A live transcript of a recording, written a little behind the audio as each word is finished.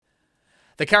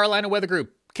The Carolina Weather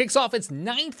Group kicks off its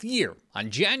 9th year on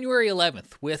January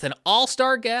 11th with an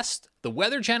all-star guest, the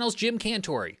Weather Channel's Jim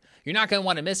Cantore. You're not going to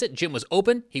want to miss it. Jim was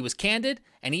open, he was candid,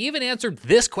 and he even answered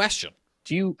this question.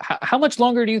 How much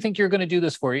longer do you think you're going to do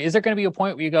this for? Is there going to be a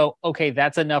point where you go, okay,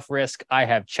 that's enough risk. I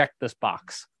have checked this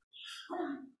box?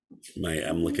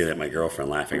 I'm looking at my girlfriend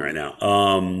laughing right now.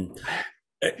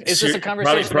 Is this a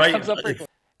conversation that comes up frequently?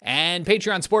 And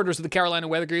Patreon supporters of the Carolina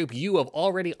Weather Group, you have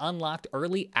already unlocked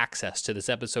early access to this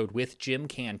episode with Jim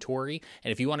Cantore.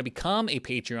 And if you want to become a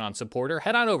Patreon supporter,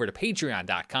 head on over to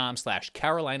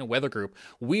patreon.com/Carolina Weather Group.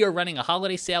 We are running a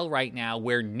holiday sale right now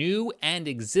where new and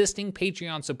existing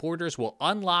Patreon supporters will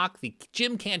unlock the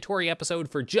Jim Cantore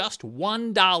episode for just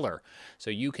 $1.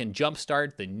 So you can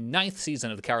jumpstart the 9th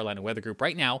season of the Carolina Weather Group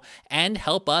right now and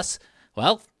help us,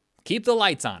 well, keep the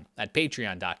lights on at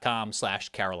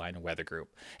patreon.com/Carolina Weather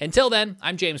Group. Until then,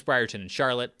 I'm James Brierton in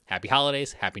Charlotte. Happy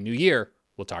holidays. Happy New Year.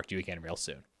 We'll talk to you again real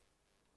soon.